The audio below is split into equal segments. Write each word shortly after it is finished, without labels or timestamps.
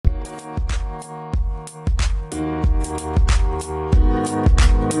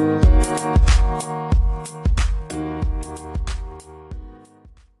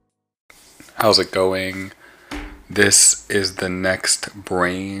How's it going? This is the next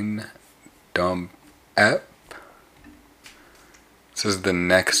brain dump ep. This is the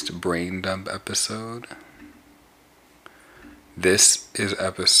next brain dump episode. This is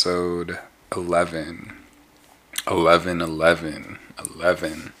episode 11. 11, 11,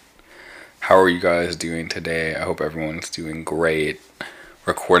 11. How are you guys doing today? I hope everyone's doing great.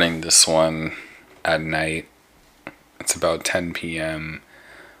 Recording this one at night. It's about 10 p.m.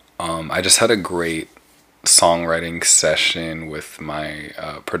 I just had a great songwriting session with my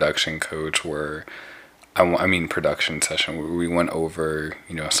production coach where production session where we went over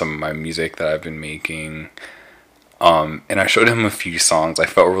some of my music that I've been making, and I showed him a few songs. I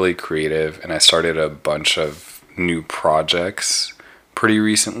felt really creative, and I started a bunch of new projects pretty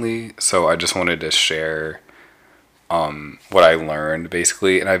recently, so I just wanted to share what I learned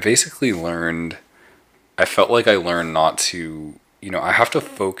basically. And I felt like I learned not to, I have to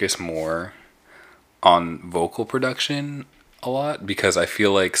focus more on vocal production a lot, because I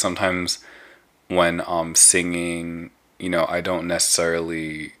feel like sometimes when singing, I don't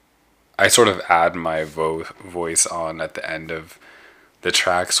necessarily, I sort of add my voice on at the end of the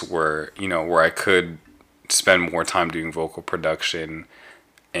tracks where I could spend more time doing vocal production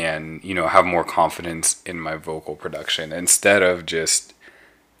and, have more confidence in my vocal production instead of just,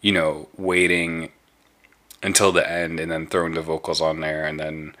 waiting until the end and then throwing the vocals on there and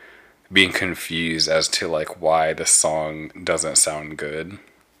then being confused as to like why the song doesn't sound good.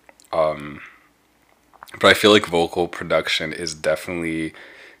 But I feel like vocal production is definitely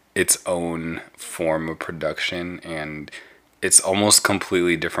its own form of production, and it's almost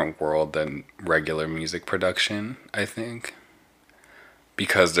completely different world than regular music production, I think,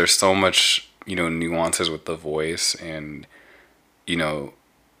 because there's so much, nuances with the voice, and you know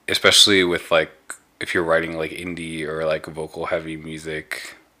especially with like if you're writing like indie or like vocal heavy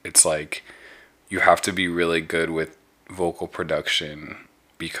music, it's like you have to be really good with vocal production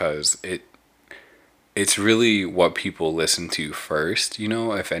because it's really what people listen to first,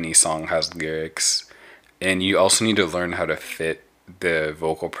 if any song has lyrics. And you also need to learn how to fit the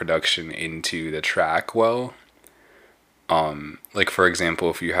vocal production into the track well. Like for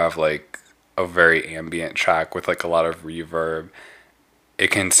example, if you have like a very ambient track with like a lot of reverb, it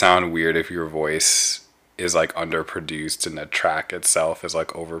can sound weird if your voice is like underproduced and the track itself is like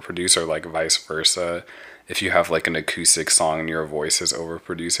overproduced, or like vice versa. If you have like an acoustic song and your voice is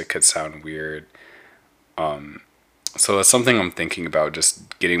overproduced, it could sound weird. So that's something I'm thinking about,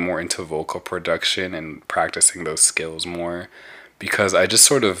 just getting more into vocal production and practicing those skills more, because I just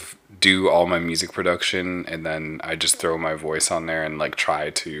sort of do all my music production and then I just throw my voice on there and like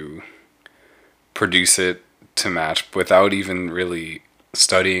try to produce it to match without even really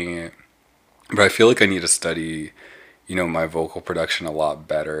studying it. But I feel like I need to study, my vocal production a lot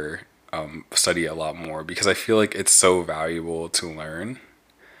better, study a lot more, because I feel like it's so valuable to learn,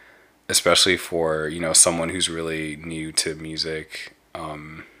 especially for, someone who's really new to music.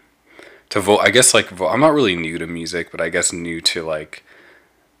 I guess like I'm not really new to music, but I guess new to like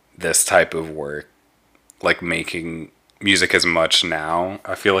this type of work, like making music as much now.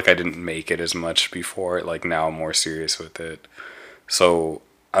 I feel like I didn't make it as much before, like now I'm more serious with it. So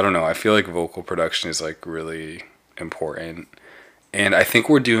I don't know. I feel like vocal production is like really important. And I think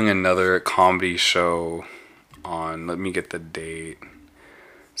we're doing another comedy show on, let me get the date.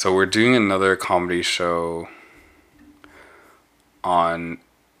 So we're doing another comedy show on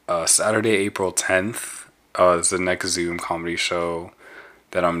Saturday, April 10th. It's the next Zoom comedy show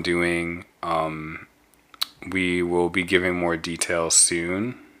that I'm doing. We will be giving more details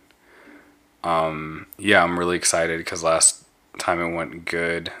soon. Yeah, I'm really excited because last time it went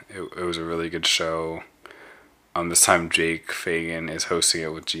good. It was a really good show. This time Jake Fagan is hosting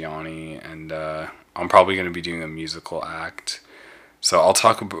it with Gianni, and I'm probably going to be doing a musical act. So I'll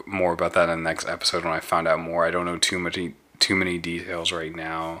talk more about that in the next episode when I find out more. I don't know too many details right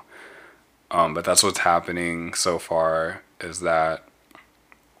now, but that's what's happening so far. Is that,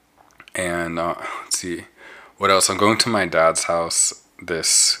 and let's see, what else? I'm going to my dad's house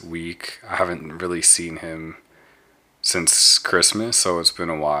this week. I haven't really seen him since Christmas, so it's been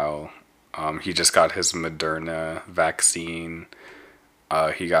a while. He just got his Moderna vaccine.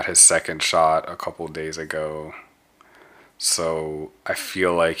 He got his second shot a couple days ago. So I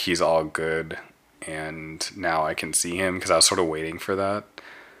feel like he's all good, and now I can see him because I was sort of waiting for that.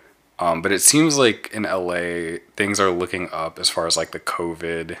 But it seems like in LA, things are looking up as far as like the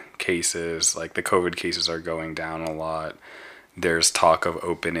COVID cases. Like the COVID cases are going down a lot. There's talk of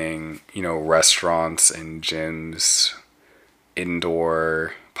opening, restaurants and gyms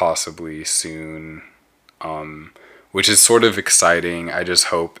indoor possibly soon, which is sort of exciting. I just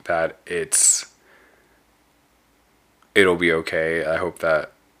hope that it'll be okay. I hope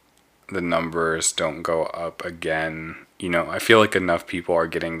that the numbers don't go up again. I feel like enough people are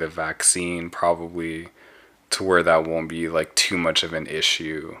getting the vaccine probably to where that won't be like too much of an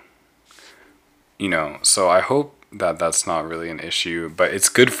issue. So I hope that that's not really an issue, but it's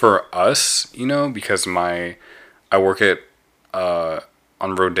good for us, because I work at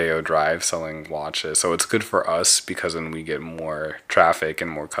on Rodeo Drive selling watches. So it's good for us because then we get more traffic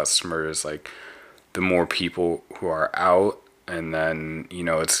and more customers, like the more people who are out, and then,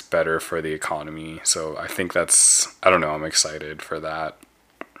 it's better for the economy. So I think I don't know, I'm excited for that.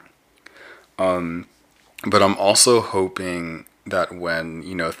 But I'm also hoping that when,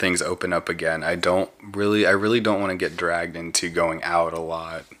 things open up again, I really don't want to get dragged into going out a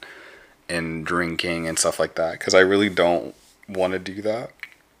lot and drinking and stuff like that, because I really don't want to do that.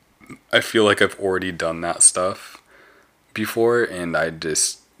 I feel like I've already done that stuff before, and I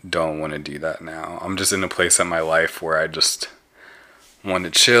just don't want to do that now. I'm just in a place in my life where I just want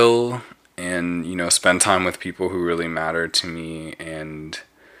to chill and, spend time with people who really matter to me, and,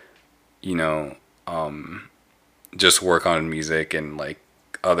 you know, just work on music and like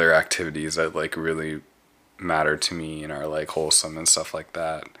other activities that like really matter to me and are like wholesome and stuff like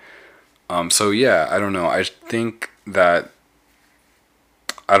that. So yeah, I don't know. I think that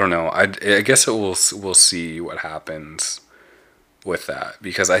I don't know. I guess we'll see what happens with that,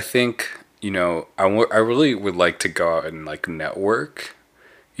 because I think, I really would like to go out and like network,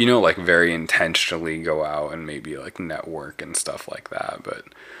 like very intentionally go out and maybe like network and stuff like that. But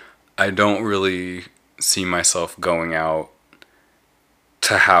I don't really see myself going out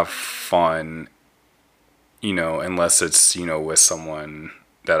to have fun, unless it's, with someone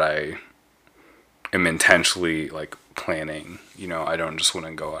that I am intentionally like planning. I don't just want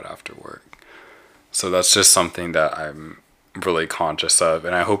to go out after work. So that's just something that I'm really conscious of,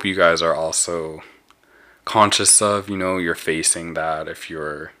 and I hope you guys are also conscious of. You're facing that if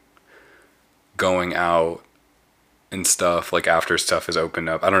you're going out and stuff, like after stuff is opened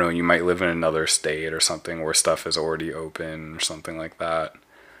up. I don't know, you might live in another state or something where stuff is already open or something like that.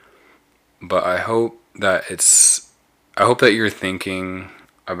 But I hope that you're thinking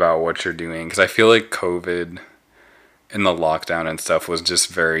about what you're doing, because I feel like COVID and the lockdown and stuff was just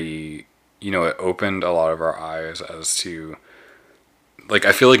very, it opened a lot of our eyes as to, like,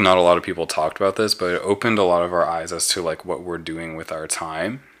 I feel like not a lot of people talked about this, but it opened a lot of our eyes as to like what we're doing with our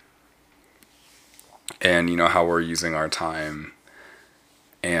time, and, how we're using our time.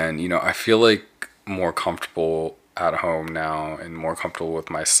 And, I feel like more comfortable at home now and more comfortable with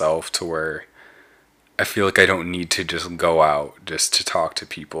myself, to where I feel like I don't need to just go out just to talk to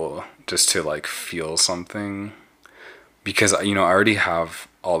people, just to like feel something, because, I already have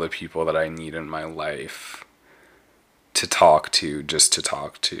all the people that I need in my life to talk to, just to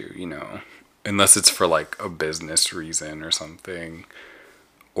talk to, unless it's for like a business reason or something,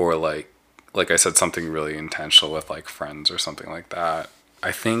 or like I said, something really intentional with like friends or something like that.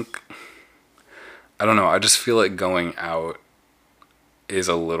 I think, I don't know, I just feel like going out is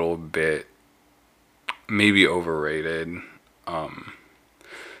a little bit maybe overrated.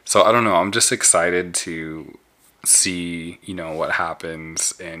 So I don't know, I'm just excited to see, what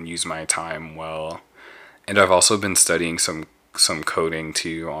happens and use my time well. And I've also been studying some coding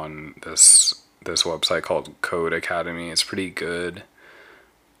too on this website called Code Academy. It's pretty good.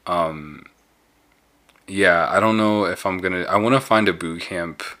 Yeah, I don't know if I want to find a boot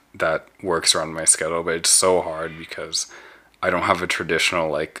camp that works around my schedule, but it's so hard because I don't have a traditional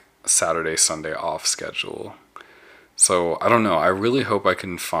like Saturday, Sunday off schedule. So I don't know. I really hope I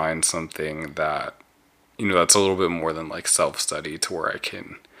can find something that, that's a little bit more than like self study, to where I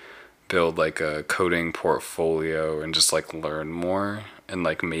can build like a coding portfolio and just like learn more, and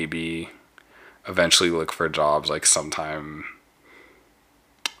like maybe eventually look for jobs like sometime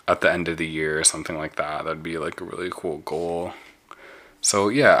at the end of the year or something like that. That'd be like a really cool goal. So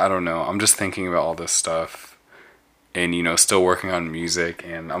yeah, I don't know. I'm just thinking about all this stuff, and, still working on music,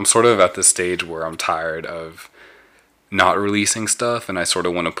 and I'm sort of at the stage where I'm tired of not releasing stuff, and I sort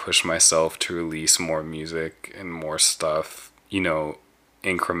of want to push myself to release more music and more stuff,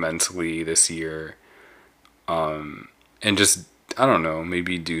 incrementally this year. And just, I don't know,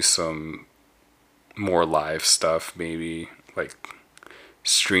 maybe do some more live stuff, maybe like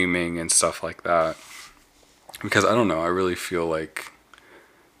streaming and stuff like that. Because I don't know, I really feel like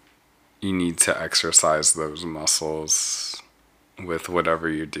you need to exercise those muscles with whatever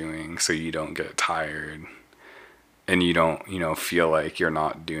you're doing, so you don't get tired and you don't, feel like you're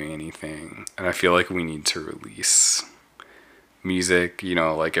not doing anything. And I feel like we need to release music,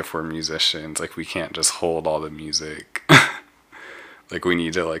 like if we're musicians, like we can't just hold all the music. Like we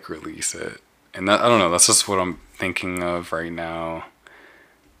need to like release it. And that, I don't know, that's just what I'm thinking of right now.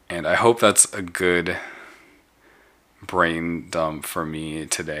 And I hope that's a good brain dump for me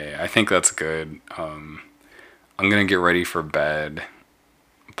today. I think that's good. I'm gonna get ready for bed,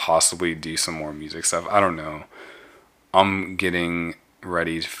 possibly do some more music stuff. I don't know. I'm getting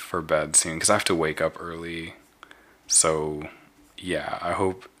ready for bed soon because I have to wake up early. So, yeah, I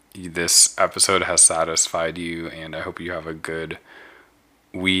hope this episode has satisfied you, and I hope you have a good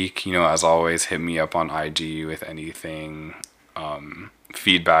week. As always, hit me up on IG with anything,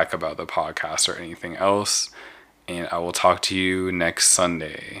 feedback about the podcast or anything else. And I will talk to you next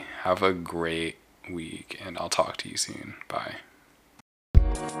Sunday. Have a great week, and I'll talk to you soon. Bye.